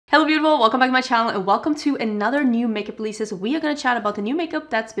Hello beautiful, welcome back to my channel and welcome to another new makeup releases. We are going to chat about the new makeup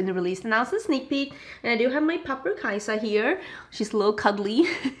that's been released, and now it's a sneak peek. And I do have my pupper Kaisa here. She's a little cuddly.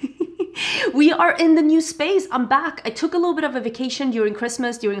 We are in the new space. I'm back. I took a little bit of a vacation during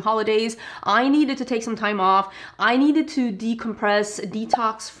Christmas, during holidays. I needed to take some time off. I needed to decompress,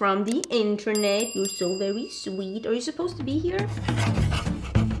 detox from the internet. You're so very sweet. Are you supposed to be here?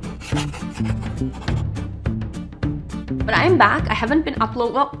 But I'm back. I haven't been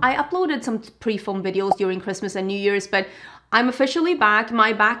well, I uploaded some pre-filmed videos during Christmas and New Year's, but I'm officially back.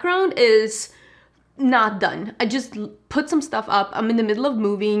 My background is not done. I just put some stuff up. I'm in the middle of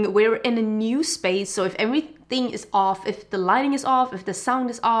moving. We're in a new space, so if everything is off, if the lighting is off, if the sound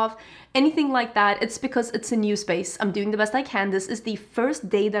is off, anything like that, it's because it's a new space. I'm doing the best I can. This is the first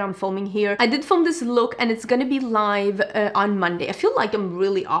day that I'm filming here. I did film this look and it's gonna be live on Monday. I feel like I'm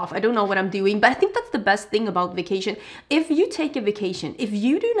really off. I don't know what I'm doing, but I think that's the best thing about vacation. If you take a vacation, if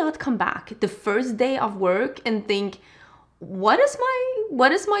you do not come back the first day of work and think, what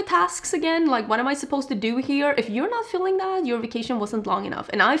is my tasks again? Like, what am I supposed to do here? If you're not feeling that, your vacation wasn't long enough.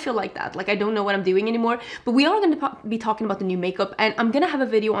 And I feel like that. Like, I don't know what I'm doing anymore. But we are going to be talking about the new makeup. And I'm going to have a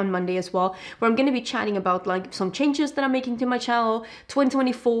video on Monday as well, where I'm going to be chatting about like some changes that I'm making to my channel,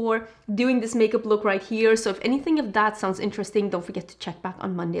 2024, doing this makeup look right here. So if anything of that sounds interesting, don't forget to check back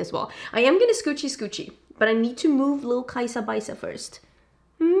on Monday as well. I am going to scoochie, but I need to move little Kaisa Baisa first.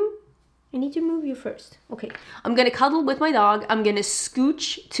 I need to move you first. Okay, I'm gonna cuddle with my dog. I'm gonna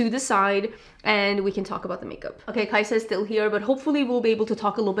scooch to the side and we can talk about the makeup. Okay, Kaisa is still here, but hopefully we'll be able to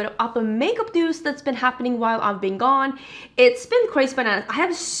talk a little bit about the makeup news that's been happening while I've been gone. It's been crazy bananas. I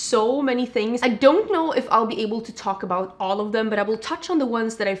have so many things. I don't know if I'll be able to talk about all of them, but I will touch on the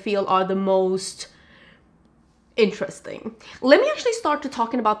ones that I feel are the most interesting. Let me actually start to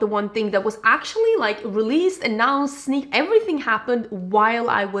talking about the one thing that was actually like released, announced, everything happened while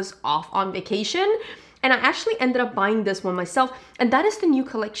I was off on vacation. And I actually ended up buying this one myself, and that is the new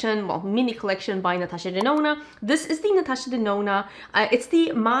collection, well, mini collection by Natasha Denona. This is the Natasha Denona. It's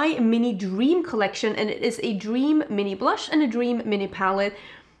the My Mini Dream collection, and it is a dream mini blush and a dream mini palette.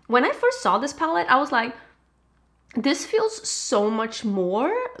 When I first saw this palette, I was like, this feels so much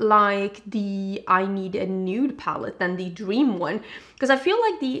more like the I Need a Nude palette than the Dream one. Because I feel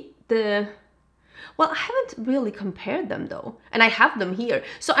like well, I haven't really compared them though. And I have them here.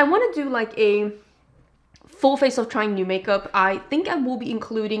 So I want to do like a full face of trying new makeup. I think I will be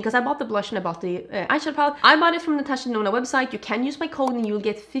including, because I bought the blush and I bought the eyeshadow palette. I bought it from Natasha Denona website. You can use my code and you'll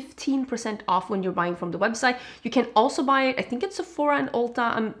get 15% off when you're buying from the website. You can also buy it, I think it's Sephora and Ulta.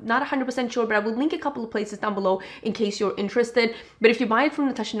 I'm not 100% sure, but I will link a couple of places down below in case you're interested. But if you buy it from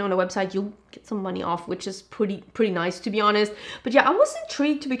Natasha Denona website, you'll get some money off, which is pretty nice, to be honest. But yeah, I was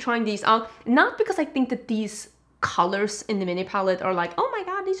intrigued to be trying these out, not because I think that these colors in the mini palette are like, oh my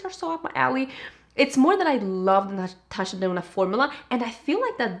god, these are so up my alley. It's more that I love the Natasha Denona formula, and I feel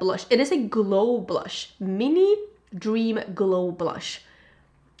like that blush, it is a glow blush, mini dream glow blush.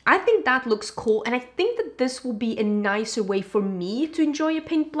 I think that looks cool, and I think that this will be a nicer way for me to enjoy a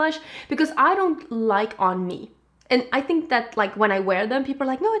pink blush, because I don't like on me. And I think that like when I wear them, people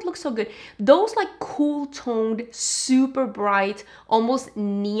are like, no, it looks so good. Those like cool toned, super bright, almost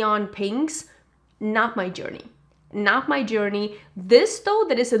neon pinks, not my journey. Not my journey. This though,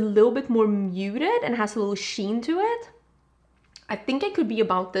 that is a little bit more muted and has a little sheen to it, I think I could be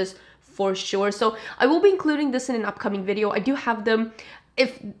about this for sure. So I will be including this in an upcoming video. I do have them.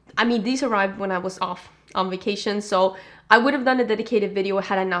 These arrived when I was off on vacation, so I would have done a dedicated video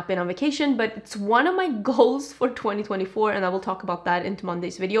had I not been on vacation, but it's one of my goals for 2024, and I will talk about that into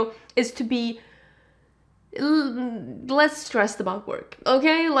Monday's video, is to be less stressed about work.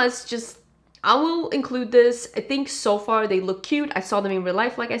 Okay, I will include this. I think so far they look cute. I saw them in real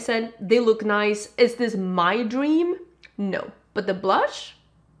life, like I said. They look nice. Is this my dream? No. But the blush?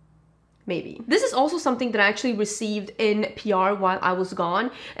 Maybe. This is also something that I actually received in PR while I was gone.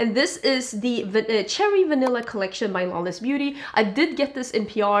 And this is the Cherry Vanilla collection by Lawless Beauty. I did get this in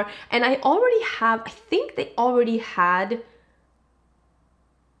PR, and I already have, I think they already had,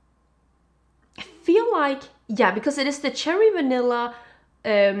 I feel like, yeah, because it is the Cherry Vanilla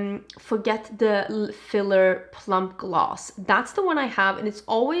Forget the Filler Plump Gloss. That's the one I have, and it's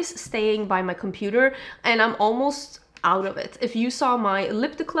always staying by my computer, and I'm almost out of it. If you saw my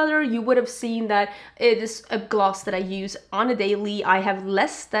lip declutter, you would have seen that it is a gloss that I use on a daily. I have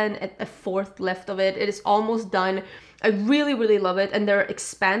less than a fourth left of it. It is almost done. I really love it, and they're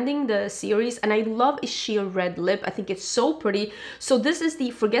expanding the series, and I love a sheer red lip. I think it's so pretty. So this is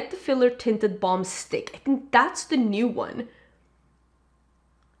the Forget the Filler Tinted Balm Stick. I think that's the new one.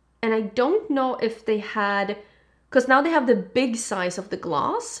 And I don't know if they had because now they have the big size of the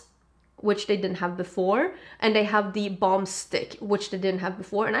gloss, which they didn't have before, and they have the balm stick, which they didn't have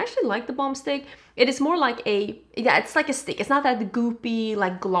before. And I actually like the balm stick. It is more like yeah, it's like a stick. It's not that goopy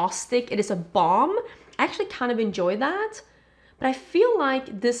like gloss stick. It is a balm. I actually kind of enjoy that, but I feel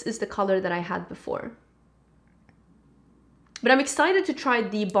like this is the color that I had before. But I'm excited to try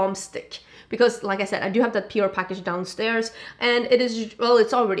the balm stick because, like I said, I do have that PR package downstairs, and it is, well,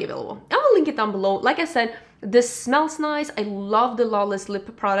 it's already available. I will link it down below. Like I said, this smells nice. I love the Lawless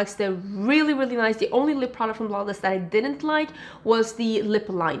lip products. They're really, really nice. The only lip product from Lawless that I didn't like was the lip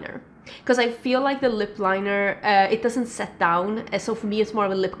liner, because I feel like the lip liner, it doesn't set down. So for me, it's more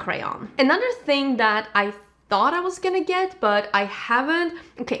of a lip crayon. Another thing that I thought I was gonna get, but I haven't.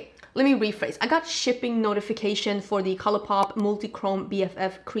 Okay, let me rephrase. I got shipping notification for the Colourpop Multichrome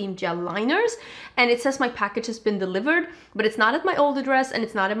BFF Cream Gel Liners, and it says my package has been delivered, but it's not at my old address and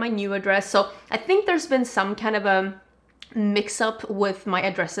it's not at my new address. So I think there's been some kind of a mix up with my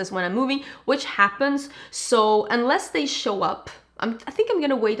addresses when I'm moving, which happens. So unless they show up, I think I'm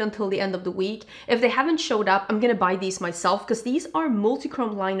gonna wait until the end of the week. If they haven't showed up, I'm gonna buy these myself, because these are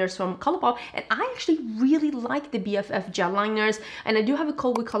multi-chrome liners from Colourpop, and I actually really like the BFF gel liners, and I do have a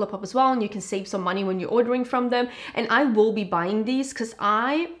code with Colourpop as well, and you can save some money when you're ordering from them, and I will be buying these because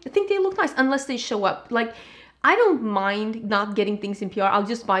I think they look nice unless they show up. Like, I don't mind not getting things in PR, I'll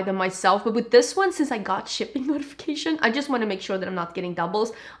just buy them myself. But with this one, since I got shipping notification, I just want to make sure that I'm not getting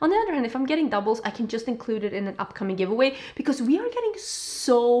doubles. On the other hand, if I'm getting doubles, I can just include it in an upcoming giveaway, because we are getting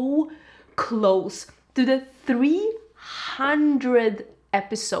so close to the 300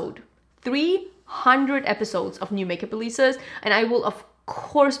 episode. 300 episodes of new makeup releases, and I will of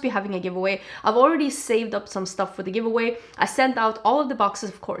course be having a giveaway. I've already saved up some stuff for the giveaway. I sent out all of the boxes,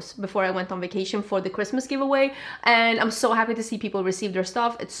 of course, before I went on vacation for the Christmas giveaway, and I'm so happy to see people receive their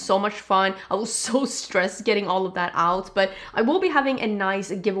stuff. It's so much fun. I was so stressed getting all of that out, but I will be having a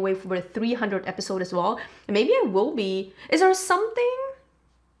nice giveaway for the 300 episode as well. And maybe I will be. Is there something,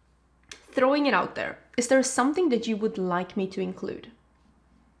 throwing it out there, is there something that you would like me to include?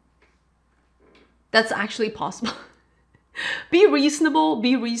 That's actually possible. Be reasonable,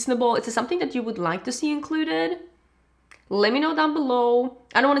 be reasonable. Is it something that you would like to see included? Let me know down below.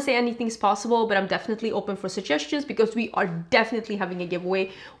 I don't want to say anything's possible, but I'm definitely open for suggestions, because we are definitely having a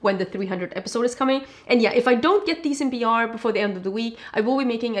giveaway when the 300 episode is coming. And yeah, if I don't get these in PR before the end of the week, I will be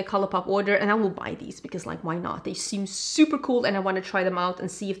making a Colourpop order, and I will buy these because, like, why not? They seem super cool, and I want to try them out and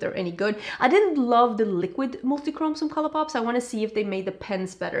see if they're any good. I didn't love the liquid multichromes from Colourpop, so I want to see if they made the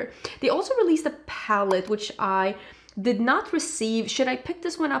pens better. They also released a palette, which I did not receive. Should I pick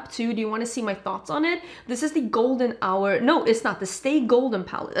this one up too? Do you want to see my thoughts on it? This is the Golden Hour. No, it's not. The Stay Golden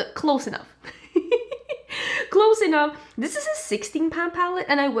palette. Close enough. Close enough. This is a 16-pan palette,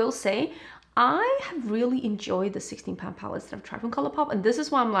 and I will say, I have really enjoyed the 16-pan palettes that I've tried from Colourpop, and this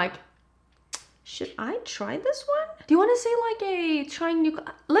is why I'm like, should I try this one? Do you want to say like a trying new?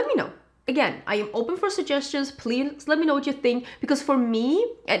 Let me know. Again, I am open for suggestions. Please let me know what you think, because for me,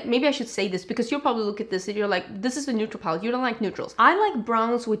 and maybe I should say this, because you'll probably look at this and you're like, this is a neutral palette, you don't like neutrals. I like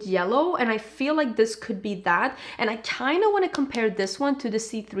browns with yellow, and I feel like this could be that. And I kind of want to compare this one to the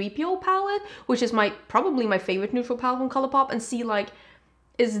C3PO palette, which is probably my favorite neutral palette from Colourpop, and see, like,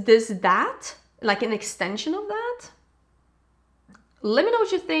 is this that? Like an extension of that? Let me know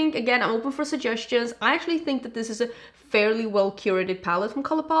what you think. Again, I'm open for suggestions. I actually think that this is a fairly well curated palette from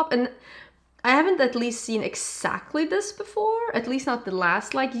Colourpop, and I haven't at least seen exactly this before, at least not the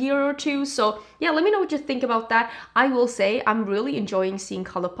last like year or two. So yeah, let me know what you think about that. I will say I'm really enjoying seeing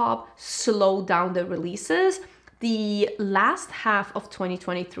Colourpop slow down the releases. The last half of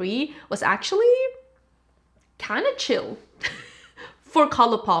 2023 was actually kind of chill for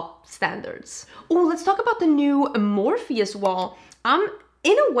Colourpop standards. Oh, let's talk about the new Morphe as well.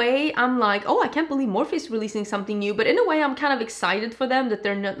 In a way, I'm like, oh, I can't believe Morphe is releasing something new, but in a way, I'm kind of excited for them that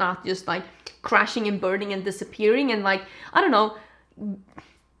they're not just like crashing and burning and disappearing, and like, I don't know,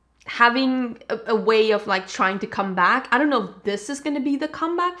 having a way of like trying to come back. I don't know if this is going to be the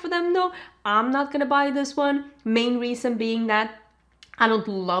comeback for them though. I'm not going to buy this one. Main reason being that I don't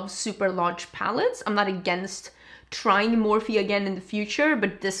love super large palettes. I'm not against trying Morphe again in the future,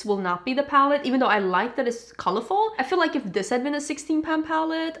 but this will not be the palette, even though I like that it's colorful. I feel like if this had been a 16-pan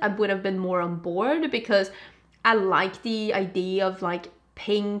palette, I would have been more on board, because I like the idea of like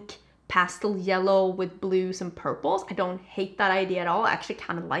pink, pastel yellow with blues and purples. I don't hate that idea at all. I actually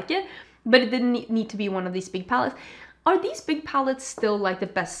kind of like it, but it didn't need to be one of these big palettes. Are these big palettes still like the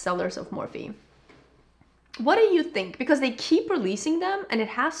best sellers of Morphe? What do you think? Because they keep releasing them, and it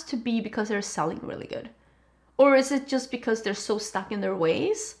has to be because they're selling really good. Or is it just because they're so stuck in their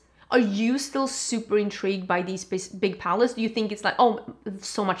ways? Are you still super intrigued by these big palettes? Do you think it's like, oh,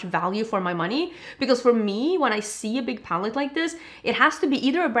 so much value for my money? Because for me, when I see a big palette like this, it has to be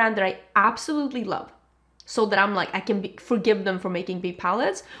either a brand that I absolutely love, so that I'm like, I can forgive them for making big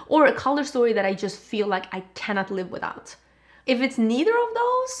palettes, or a color story that I just feel like I cannot live without. If it's neither of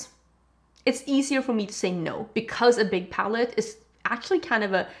those, it's easier for me to say no, because a big palette is actually kind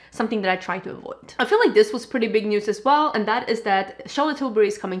of something that I try to avoid. I feel like this was pretty big news as well, and that is that Charlotte Tilbury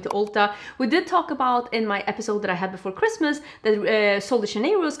is coming to Ulta. We did talk about in my episode that I had before Christmas that Sol de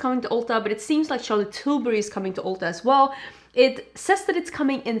Janeiro is coming to Ulta, but it seems like Charlotte Tilbury is coming to Ulta as well. It says that it's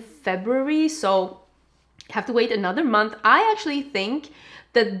coming in February, so you have to wait another month. I actually think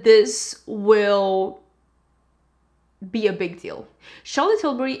that this will be a big deal. Charlotte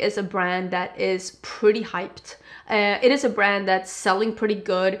Tilbury is a brand that is pretty hyped. It is a brand that's selling pretty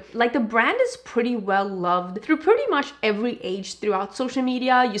good. Like, the brand is pretty well loved through pretty much every age throughout social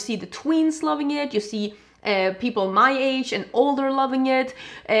media. You see the tweens loving it. You see people my age and older loving it.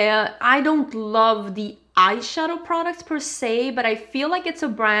 I don't love the eyeshadow products per se, but I feel like it's a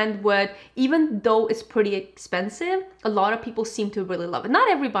brand where, even though it's pretty expensive, a lot of people seem to really love it. Not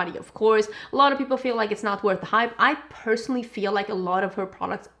everybody, of course. A lot of people feel like it's not worth the hype. I personally feel like a lot of her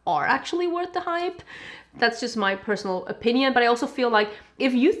products are actually worth the hype. That's just my personal opinion, but I also feel like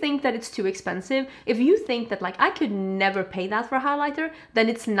if you think that it's too expensive, if you think that like I could never pay that for a highlighter, then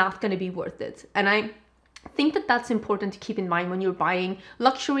it's not going to be worth it. And I think that that's important to keep in mind when you're buying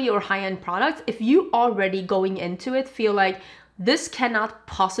luxury or high-end products. If you already going into it feel like this cannot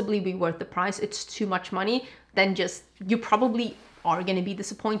possibly be worth the price, it's too much money, then just, you probably are going to be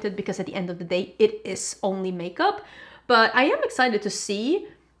disappointed, because at the end of the day, it is only makeup. But I am excited to see.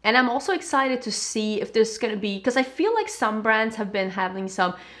 And I'm also excited to see if there's going to be, because I feel like some brands have been having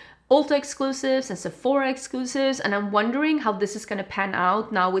some Ulta exclusives and Sephora exclusives, and I'm wondering how this is going to pan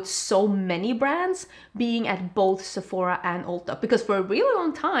out now with so many brands being at both Sephora and Ulta. Because for a really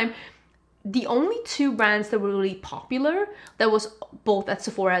long time, the only two brands that were really popular that was both at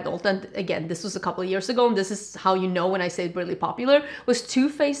Sephora and Ulta, and again, this was a couple of years ago, and this is how you know when I say really popular, was Too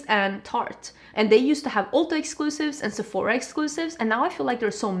Faced and Tarte. And they used to have Ulta exclusives and Sephora exclusives, and now I feel like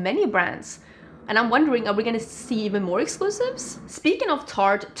there's so many brands. And I'm wondering, are we going to see even more exclusives? Speaking of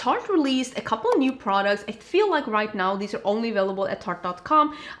Tarte, Tarte released a couple of new products. I feel like right now these are only available at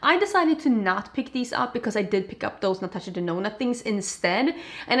Tarte.com. I decided to not pick these up because I did pick up those Natasha Denona things instead.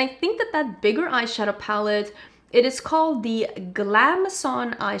 And I think that that bigger eyeshadow palette, it is called the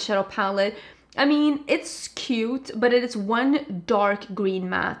Glamazon eyeshadow palette. I mean, it's cute, but it is one dark green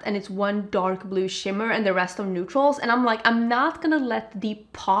matte and it's one dark blue shimmer and the rest are neutrals. And I'm like, I'm not gonna let the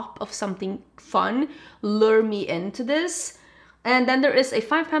pop of something fun lure me into this. And then there is a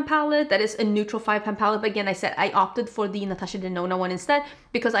 5-pan palette that is a neutral 5-pan palette. But again, I said I opted for the Natasha Denona one instead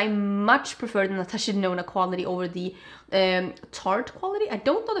because I much prefer the Natasha Denona quality over the Tarte quality. I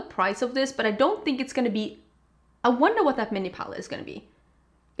don't know the price of this, but I don't think it's gonna be, I wonder what that mini palette is gonna be.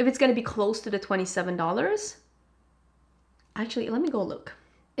 If it's going to be close to the $27. Actually, let me go look.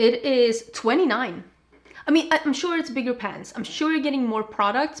 It is $29. I mean, I'm sure it's bigger pans. I'm sure you're getting more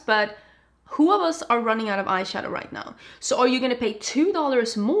products, but who of us are running out of eyeshadow right now? So are you going to pay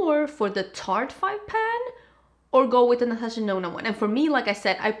 $2 more for the Tarte 5-pan or go with the Natasha Denona one? And for me, like I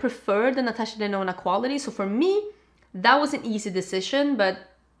said, I prefer the Natasha Denona quality. So for me, that was an easy decision, but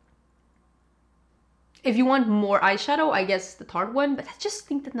if you want more eyeshadow, I guess the Tarte one, but I just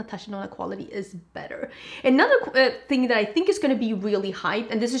think that Natasha Denona quality is better. Another thing that I think is going to be really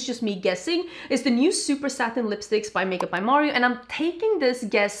hyped, and this is just me guessing, is the new Super Satin lipsticks by Makeup by Mario. And I'm taking this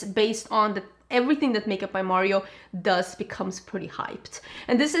guess based on everything that Makeup by Mario does becomes pretty hyped.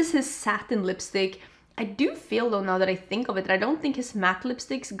 And this is his satin lipstick. I do feel though, now that I think of it, that I don't think his matte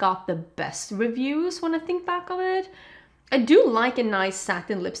lipsticks got the best reviews when I think back of it. I do like a nice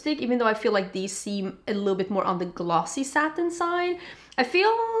satin lipstick, even though I feel like these seem a little bit more on the glossy satin side. I feel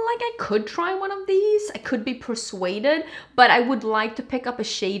like I could try one of these. I could be persuaded, but I would like to pick up a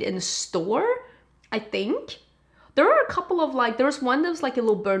shade in the store, I think. There are a couple of like, there's one that was like a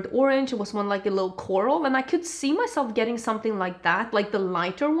little burnt orange, there was one like a little coral, and I could see myself getting something like that, like the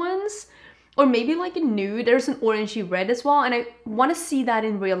lighter ones. Or maybe like a nude. There's an orangey red as well, and I want to see that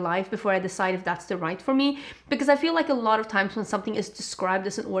in real life before I decide if that's the right for me, because I feel like a lot of times when something is described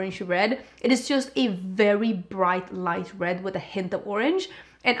as an orangey red, it is just a very bright light red with a hint of orange,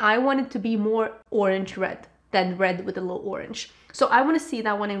 and I want it to be more orange red than red with a little orange. So I want to see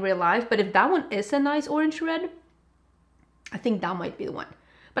that one in real life, but if that one is a nice orange red, I think that might be the one.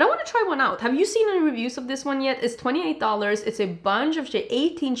 But I want to try one out. Have you seen any reviews of this one yet? It's $28. It's a bunch of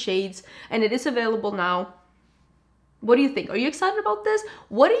 18 shades, and it is available now. What do you think? Are you excited about this?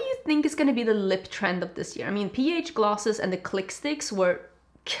 What do you think is going to be the lip trend of this year? I mean, pH glosses and the click sticks were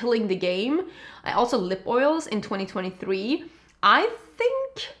killing the game. I also lip oils in 2023. I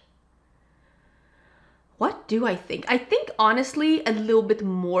think, what do I think? I think honestly a little bit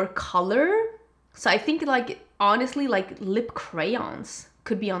more color. So I think like honestly like lip crayons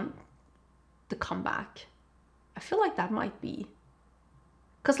could be on the comeback. I feel like that might be.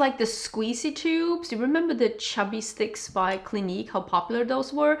 Because like the squeezy tubes, you remember the chubby sticks by Clinique, how popular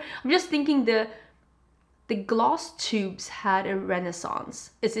those were? I'm just thinking the gloss tubes had a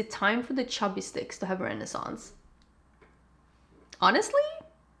renaissance. Is it time for the chubby sticks to have a renaissance? Honestly,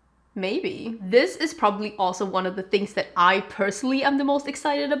 maybe. This is probably also one of the things that I personally am the most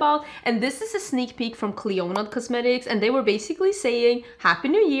excited about. And this is a sneak peek from Jaclyn Cosmetics. And they were basically saying, Happy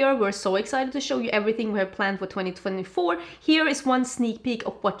New Year. We're so excited to show you everything we have planned for 2024. Here is one sneak peek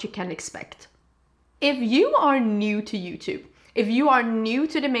of what you can expect. If you are new to YouTube, if you are new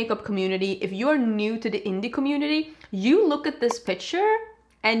to the makeup community, if you are new to the indie community, you look at this picture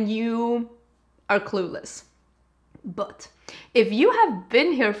and you are clueless. But if you have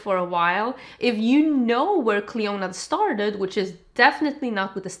been here for a while, if you know where Clionadh started, which is definitely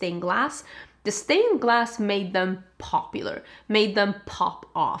not with the stained glass, the stained glass made them popular, made them pop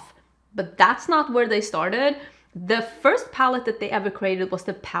off. But that's not where they started. The first palette that they ever created was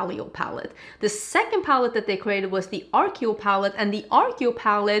the Paleo palette. The second palette that they created was the Archeo palette, and the Archeo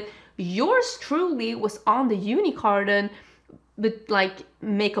palette, yours truly, was on the Unicarton with like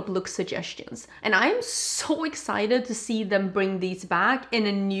makeup look suggestions. And I'm so excited to see them bring these back in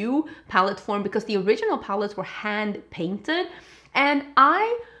a new palette form because the original palettes were hand painted. And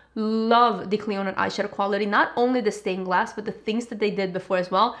I love the Clionadh eyeshadow quality, not only the stained glass, but the things that they did before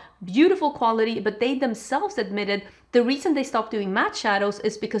as well. Beautiful quality, but they themselves admitted the reason they stopped doing matte shadows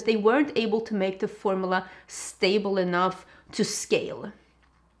is because they weren't able to make the formula stable enough to scale.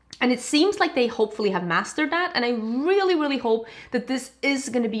 And it seems like they hopefully have mastered that. And I really, really hope that this is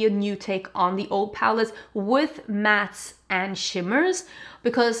going to be a new take on the old palettes with mattes and shimmers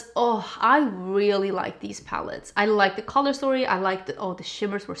because, oh, I really like these palettes. I like the color story. I like the, oh, the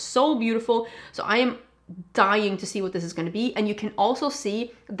shimmers were so beautiful. So I am dying to see what this is going to be. And you can also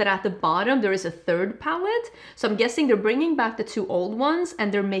see that at the bottom, there is a third palette. So I'm guessing they're bringing back the two old ones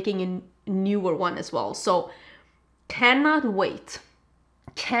and they're making a newer one as well. So cannot wait.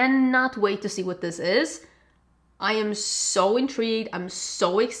 Cannot wait to see what this is. I am so intrigued. I'm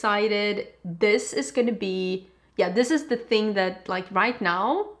so excited. This is going to be, yeah, this is the thing that like right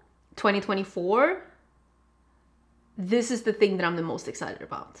now, 2024, this is the thing that I'm the most excited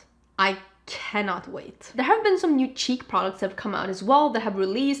about. I cannot wait. There have been some new cheek products that have come out as well that have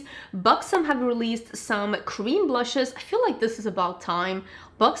released. Buxom have released some cream blushes. I feel like this is about time.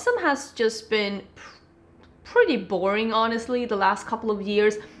 Buxom has just been pretty boring, honestly, the last couple of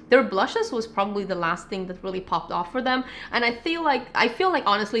years. Their blushes was probably the last thing that really popped off for them, and I feel like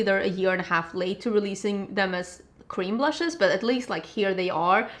honestly they're a year and a half late to releasing them as cream blushes, but at least like here they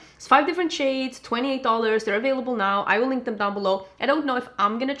are. It's 5 different shades, $28. They're available now. I will link them down below. I don't know if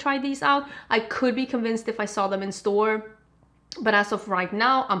I'm gonna try these out. I could be convinced if I saw them in store, but as of right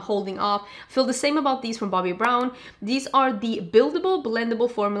now, I'm holding off. I feel the same about these from Bobbi Brown. These are the buildable,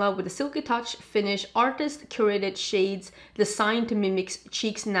 blendable formula with a silky touch finish, artist curated shades designed to mimic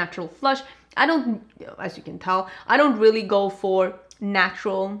cheeks' natural flush. I don't, as you can tell, I don't really go for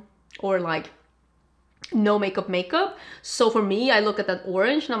natural or like no makeup. So for me, I look at that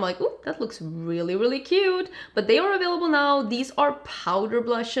orange and I'm like, ooh, that looks really, really cute. But they are available now. These are powder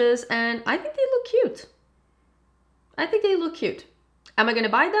blushes and I think they look cute. I think they look cute. Am I gonna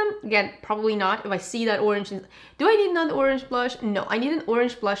buy them? Again, probably not. If I see that orange, do I need another orange blush? No, I need an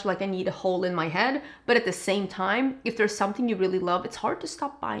orange blush like I need a hole in my head. But at the same time, if there's something you really love, it's hard to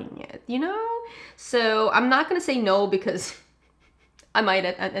stop buying it, you know? So I'm not gonna say no because I might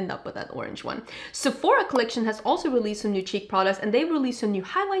end up with that orange one. Sephora collection has also released some new cheek products and they've released some new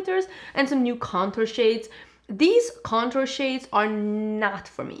highlighters and some new contour shades. These contour shades are not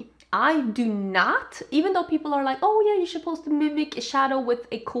for me. I do not, even though people are like, oh yeah, you're supposed to mimic a shadow with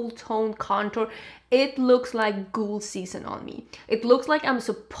a cool tone contour. It looks like ghoul season on me. It looks like I'm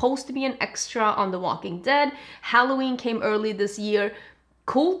supposed to be an extra on The Walking Dead. Halloween came early this year.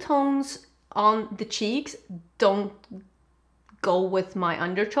 Cool tones on the cheeks don't go with my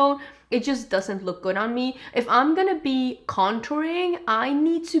undertone. It just doesn't look good on me. If I'm gonna be contouring, I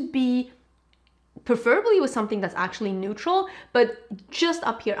need to be preferably with something that's actually neutral, but just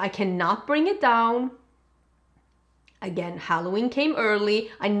up here, I cannot bring it down. Again, Halloween came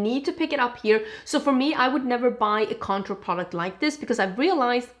early. I need to pick it up here. So for me, I would never buy a contour product like this because I've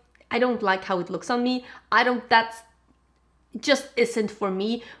realized I don't like how it looks on me. just isn't for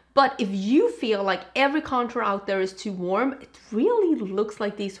me. But if you feel like every contour out there is too warm, it really looks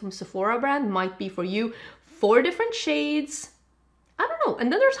like these from Sephora brand might be for you. 4 different shades. I don't know.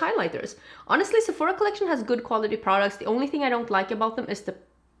 And then there's highlighters. Honestly, Sephora collection has good quality products. The only thing I don't like about them is the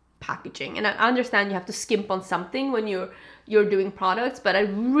packaging. And I understand you have to skimp on something when you're doing products, but I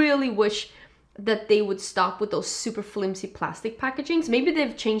really wish that they would stop with those super flimsy plastic packagings. Maybe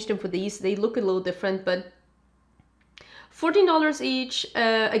they've changed them for these. They look a little different, but $14 each.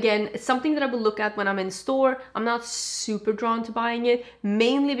 Again, it's something that I will look at when I'm in store. I'm not super drawn to buying it,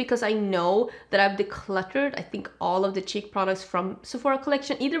 mainly because I know that I've decluttered, I think, all of the cheek products from Sephora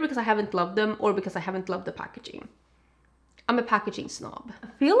collection, either because I haven't loved them or because I haven't loved the packaging. I'm a packaging snob. I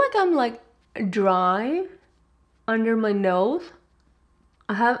feel like I'm like dry under my nose.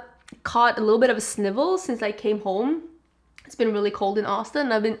 I have caught a little bit of a snivel since I came home. It's been really cold in Austin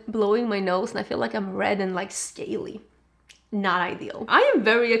and I've been blowing my nose and I feel like I'm red and like scaly. Not ideal. I am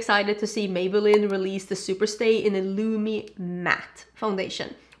very excited to see Maybelline release the Superstay in a Lumi-Matte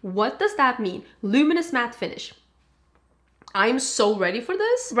foundation. What does that mean? Luminous matte finish. I'm so ready for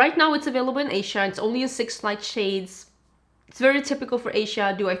this. Right now it's available in Asia. It's only in 6 light shades. It's very typical for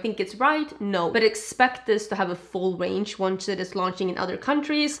Asia. Do I think it's right? No. But expect this to have a full range once it is launching in other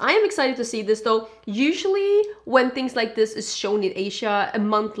countries. I am excited to see this though. Usually when things like this is shown in Asia, a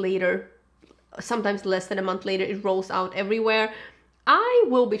month later, sometimes less than a month later, it rolls out everywhere. I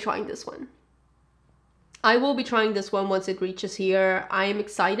will be trying this one. I will be trying this one once it reaches here. I am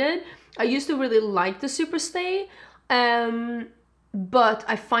excited. I used to really like the Superstay, but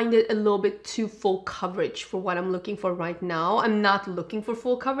I find it a little bit too full coverage for what I'm looking for right now. I'm not looking for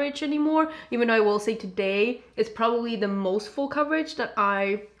full coverage anymore, even though I will say today it's probably the most full coverage that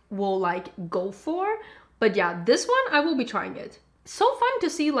I will like go for. But yeah, this one, I will be trying it. So fun to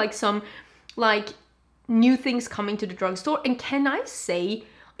see like some like new things coming to the drugstore. And can I say,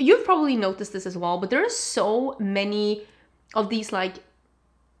 you've probably noticed this as well, but there are so many of these like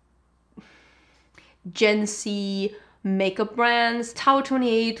Gen Z makeup brands, Tower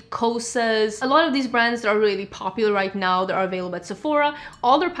 28, Kosas, a lot of these brands that are really popular right now that are available at Sephora.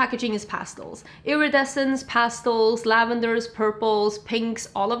 All their packaging is pastels, iridescence, pastels, lavenders, purples, pinks,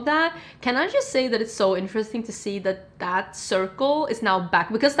 all of that. Can I just say that it's so interesting to see that that circle is now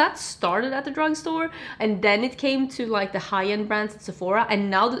back, because that started at the drugstore and then it came to like the high-end brands at Sephora, and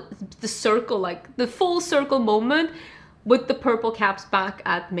now the circle, like the full circle moment with the purple caps back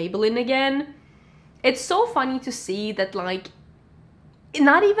at Maybelline again. It's so funny to see that like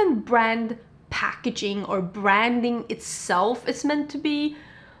not even brand packaging or branding itself is meant to be,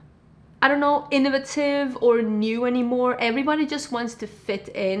 I don't know, innovative or new anymore. Everybody just wants to fit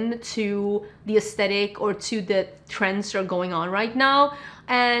in to the aesthetic or to the trends that are going on right now.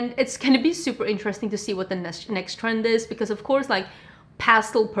 And it's going to be super interesting to see what the next trend is, because of course like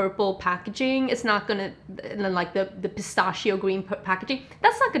pastel purple packaging, it's not gonna, like the pistachio green packaging,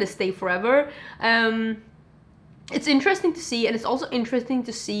 that's not gonna stay forever. It's interesting to see, and it's also interesting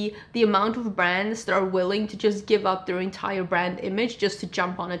to see the amount of brands that are willing to just give up their entire brand image just to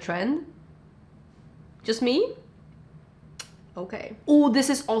jump on a trend. Just me? Okay. Oh, this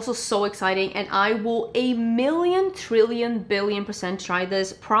is also so exciting, and I will 1,000,000,000,000,000,000,000% try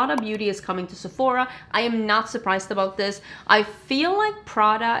this. Prada Beauty is coming to Sephora. I am not surprised about this. I feel like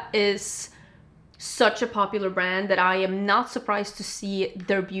Prada is such a popular brand that I am not surprised to see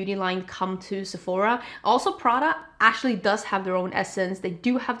their beauty line come to Sephora. Also, Prada actually does have their own essence. They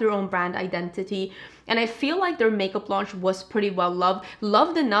do have their own brand identity. And I feel like their makeup launch was pretty well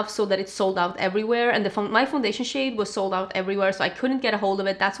loved enough so that it sold out everywhere. And my foundation shade was sold out everywhere, so I couldn't get a hold of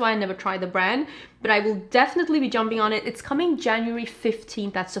it. That's why I never tried the brand, but I will definitely be jumping on it. It's coming January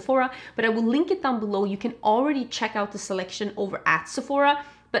 15th at Sephora, but I will link it down below. You can already check out the selection over at Sephora,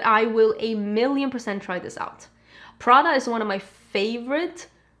 but I will 1,000,000% try this out. Prada is one of my favorite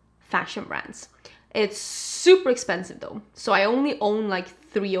fashion brands. It's super expensive though, so I only own like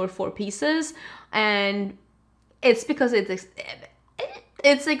 3 or 4 pieces, and it's because it's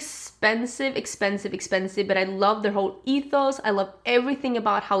expensive, but I love their whole ethos. I love everything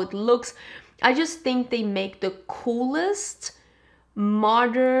about how it looks. I just think they make the coolest,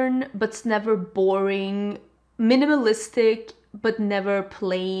 modern, but never boring, minimalistic, but never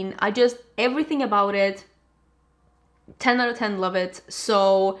plain. Everything about it, 10 out of 10, love it.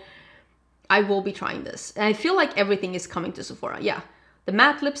 So I will be trying this. And I feel like everything is coming to Sephora. Yeah, the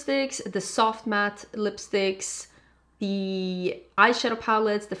matte lipsticks, the soft matte lipsticks, the eyeshadow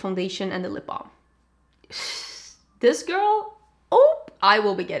palettes, the foundation, and the lip balm. This girl, oh, I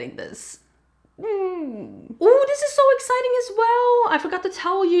will be getting this. Oh, this is so exciting as well. I forgot to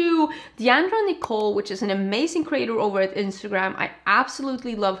tell you. deandranicoleee, which is an amazing creator over at Instagram. I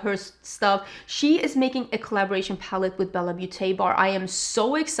absolutely love her stuff. She is making a collaboration palette with Beauté Bar. I am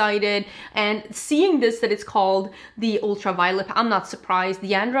so excited. And seeing this, that it's called the Ultraviolet, I'm not surprised.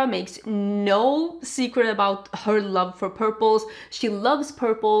 Deandra makes no secret about her love for purples. She loves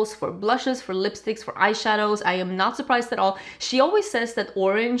purples for blushes, for lipsticks, for eyeshadows. I am not surprised at all. She always says that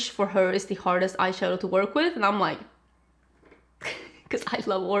orange for her is the hardest eyeshadow to work with, and I'm like, because I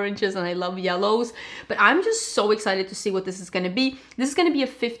love oranges and I love yellows, but I'm just so excited to see what this is going to be. This is going to be a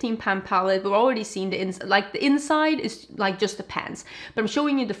 15-pan palette. We've already seen the inside, like the inside is like just the pans, but I'm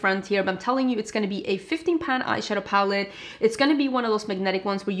showing you the front here. But I'm telling you, it's going to be a 15-pan eyeshadow palette. It's going to be one of those magnetic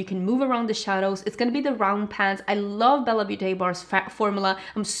ones where you can move around the shadows. It's going to be the round pans. I love Beauté Bar's formula.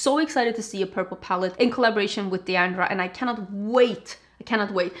 I'm so excited to see a purple palette in collaboration with Deandra, and I cannot wait. I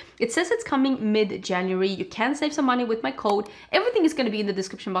cannot wait. It says it's coming mid-January. You can save some money with my code. Everything is going to be in the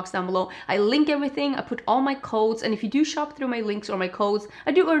description box down below. I link everything. I put all my codes. And if you do shop through my links or my codes,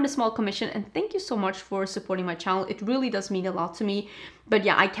 I do earn a small commission. And thank you so much for supporting my channel. It really does mean a lot to me. But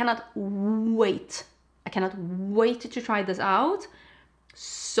yeah, I cannot wait. I cannot wait to try this out.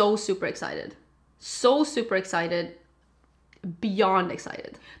 So super excited. So super excited. Beyond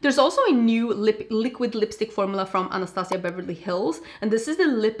excited. There's also a new liquid lipstick formula from Anastasia Beverly Hills, and this is the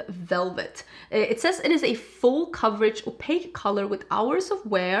Lip Velvet. It says it is a full coverage opaque color with hours of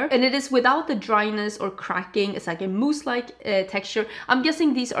wear, and it is without the dryness or cracking. It's like a mousse-like texture. I'm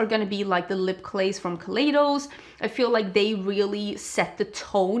guessing these are gonna be like the lip clays from Clionadh. I feel like they really set the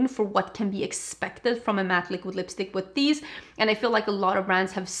tone for what can be expected from a matte liquid lipstick with these, and I feel like a lot of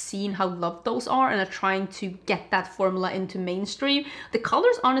brands have seen how loved those are and are trying to get that formula into mainstream. The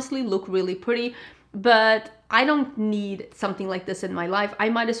colors honestly look really pretty, but I don't need something like this in my life. I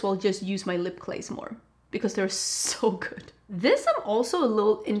might as well just use my lip clays more because they're so good. This I'm also a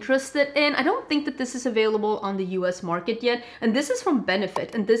little interested in. I don't think that this is available on the US market yet, and this is from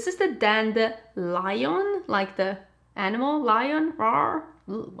Benefit, and this is the Dandelion, like the animal lion. Rawr.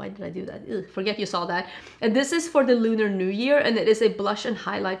 Ooh, why did I do that? Ugh, forget you saw that. And this is for the Lunar New Year, and it is a blush and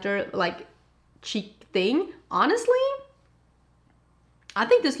highlighter like cheek thing. Honestly, I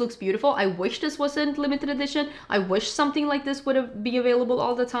think this looks beautiful. I wish this wasn't limited edition. I wish something like this would be available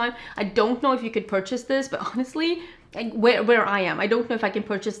all the time. I don't know if you could purchase this, but honestly, like where I am, I don't know if I can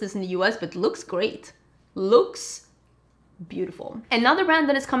purchase this in the US, but looks great. Looks beautiful. Another brand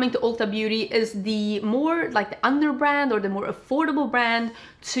that is coming to Ulta Beauty is the more like the under brand or the more affordable brand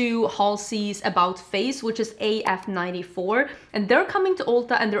to Halsey's About Face, which is AF94, and they're coming to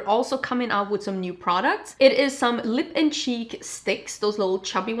Ulta, and they're also coming out with some new products. It is some lip and cheek sticks, those little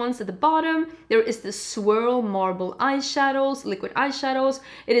chubby ones at the bottom. There is the swirl marble eyeshadows, liquid eyeshadows.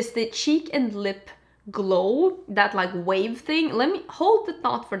 It is the cheek and lip glow, that like wave thing. Let me hold the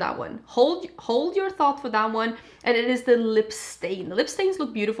thought for that one. Hold your thought for that one. And it is the lip stain. The lip stains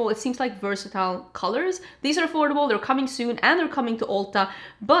look beautiful. It seems like versatile colors. These are affordable. They're coming soon, and they're coming to Ulta.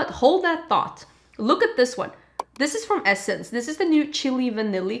 But hold that thought. Look at this one. This is from Essence. This is the new Chili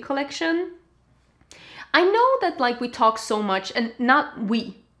Vanilly collection. I know that like we talk so much, and not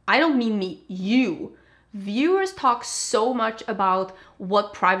we, I don't mean me, you. Viewers talk so much about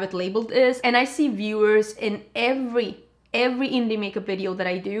what private labeled is, and I see viewers in every indie makeup video that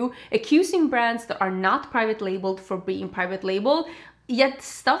I do accusing brands that are not private labeled for being private label. Yet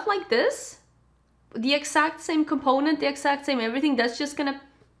stuff like this, the exact same component, the exact same everything, that's just gonna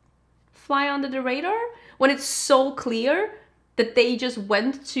fly under the radar when it's so clear that they just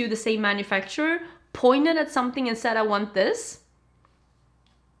went to the same manufacturer, pointed at something and said, I want this.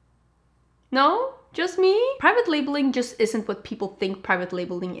 No? Just me? Private labeling just isn't what people think private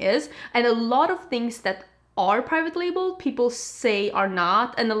labeling is. And a lot of things that are private label, people say are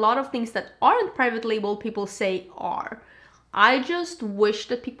not. And a lot of things that aren't private label, people say are. I just wish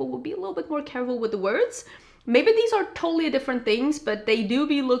that people would be a little bit more careful with the words. Maybe these are totally different things, but they do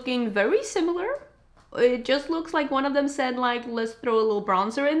be looking very similar. It just looks like one of them said like, let's throw a little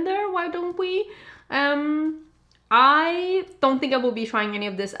bronzer in there. Why don't we? I don't think I will be trying any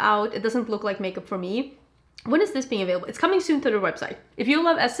of this out. It doesn't look like makeup for me. When is this being available? It's coming soon to the website. If you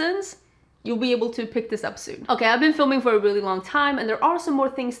love Essence, you'll be able to pick this up soon. Okay, I've been filming for a really long time, and there are some more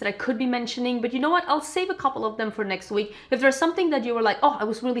things that I could be mentioning, but you know what? I'll save a couple of them for next week. If there's something that you were like, oh, I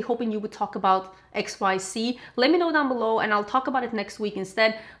was really hoping you would talk about XYZ, let me know down below and I'll talk about it next week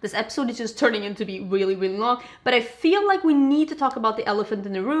instead. This episode is just turning into be really, really long, but I feel like we need to talk about the elephant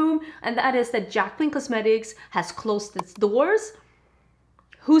in the room, and that is that Jaclyn Cosmetics has closed its doors.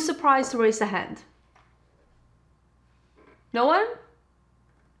 Who's surprised to raise a hand? No one?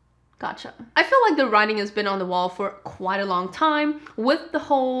 Gotcha. I feel like the writing has been on the wall for quite a long time with the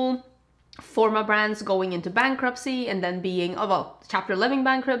whole Forma brands going into bankruptcy and then being, oh well, Chapter 11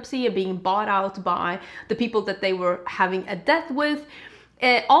 bankruptcy and being bought out by the people that they were having a debt with.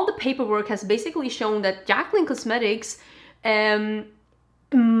 All the paperwork has basically shown that Jaclyn Cosmetics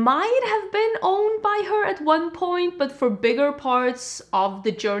might have been owned by her at one point, but for bigger parts of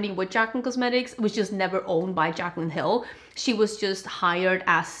the journey with Jaclyn Cosmetics, it was just never owned by Jaclyn Hill. She was just hired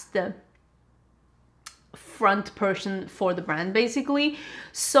as the front person for the brand, basically.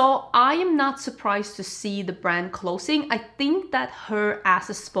 So I am not surprised to see the brand closing. I think that her as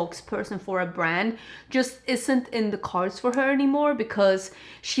a spokesperson for a brand just isn't in the cards for her anymore, because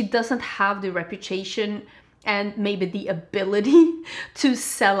she doesn't have the reputation and maybe the ability to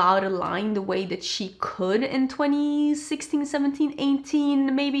sell out a line the way that she could in 2016, 17,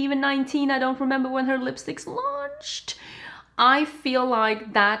 18, maybe even 19. I don't remember when her lipsticks launched. I feel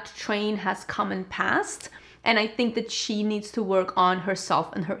like that train has come and passed, and I think that she needs to work on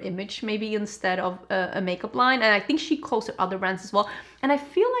herself and her image maybe instead of a makeup line. And I think she closed her other brands as well. And I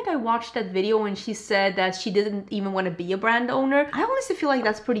feel like I watched that video when she said that she didn't even want to be a brand owner. I honestly feel like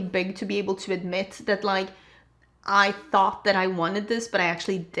that's pretty big to be able to admit that, like, I thought that I wanted this, but I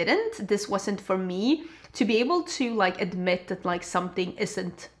actually didn't. This wasn't for me. To be able to like admit that like something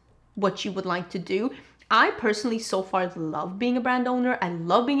isn't what you would like to do. I personally so far love being a brand owner. I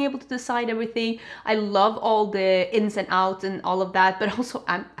love being able to decide everything. I love all the ins and outs and all of that, but also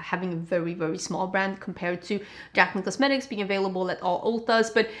I'm having a very, very small brand compared to Jaclyn Cosmetics being available at all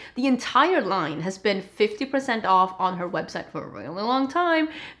Ultas, but the entire line has been 50% off on her website for a really long time.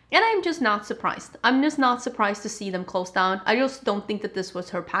 And I'm just not surprised. I'm just not surprised to see them close down. I just don't think that this was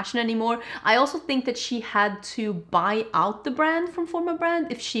her passion anymore. I also think that she had to buy out the brand from Forma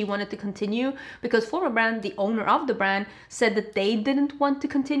brand if she wanted to continue, because Forma brand, the owner of the brand, said that they didn't want to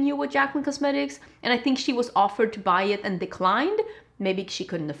continue with Jaclyn Cosmetics. And I think she was offered to buy it and declined. Maybe she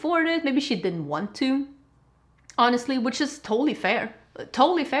couldn't afford it. Maybe she didn't want to, honestly, which is totally fair.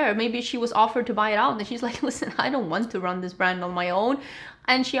 Totally fair. Maybe she was offered to buy it out and she's like, listen, I don't want to run this brand on my own.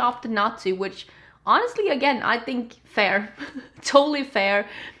 And she opted not to, which honestly, again, I think fair. Totally fair.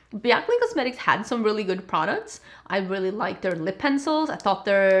 Jaclyn Cosmetics had some really good products. I really liked their lip pencils. I thought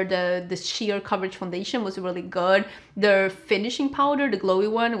the sheer coverage foundation was really good. Their finishing powder, the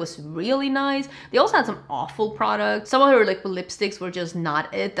glowy one, was really nice. They also had some awful products. Some of her liquid lipsticks were just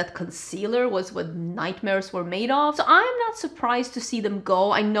not it. That concealer was what nightmares were made of. So I'm not surprised to see them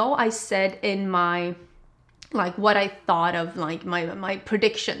go. I know I said in my like what I thought of like my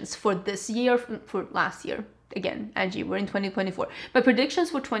predictions for this year, for last year. Again, Angie, we're in 2024. My predictions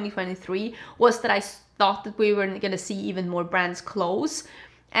for 2023 was that I thought that we were going to see even more brands close.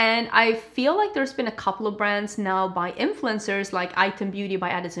 And I feel like there's been a couple of brands now by influencers like Item Beauty by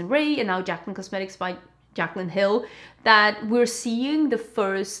Addison Rae and now Jaclyn Cosmetics by Jaclyn Hill, that we're seeing the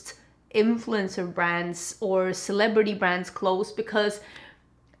first influencer brands or celebrity brands close, because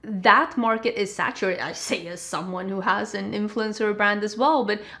that market is saturated. I say as someone who has an influencer brand as well,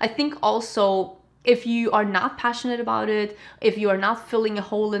 but I think also if you are not passionate about it, if you are not filling a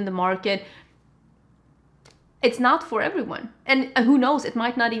hole in the market, it's not for everyone. And who knows, it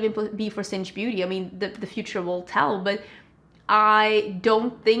might not even be for Singe Beauty. I mean, the future will tell, but I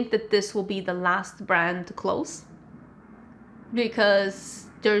don't think that this will be the last brand to close, because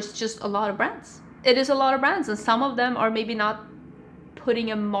there's just a lot of brands. It is a lot of brands, and some of them are maybe not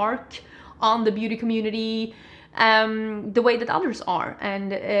putting a mark on the beauty community the way that others are.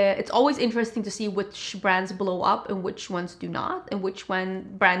 And it's always interesting to see which brands blow up and which ones do not, and which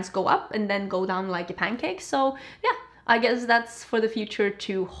when brands go up and then go down like a pancake. So yeah, I guess that's for the future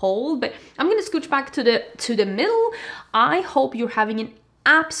to hold. But I'm gonna scooch back to the middle. I hope you're having an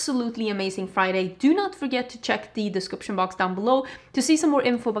absolutely amazing Friday. Do not forget to check the description box down below to see some more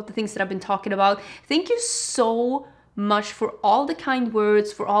info about the things that I've been talking about. Thank you so much for all the kind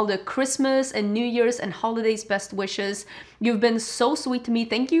words, for all the Christmas and New Year's and holidays best wishes. You've been so sweet to me.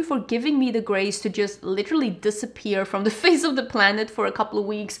 Thank you for giving me the grace to just literally disappear from the face of the planet for a couple of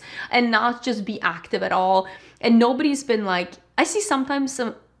weeks and not just be active at all. And nobody's been like, I see sometimes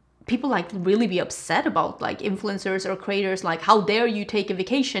some people like really be upset about like influencers or creators, like, how dare you take a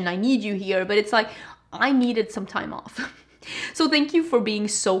vacation? I need you here. But it's like, I needed some time off. So thank you for being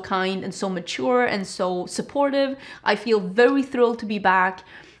so kind and so mature and so supportive. I feel very thrilled to be back.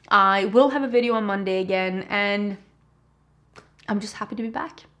 I will have a video on Monday again, and I'm just happy to be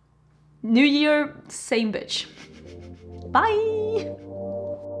back. New year, same bitch. Bye!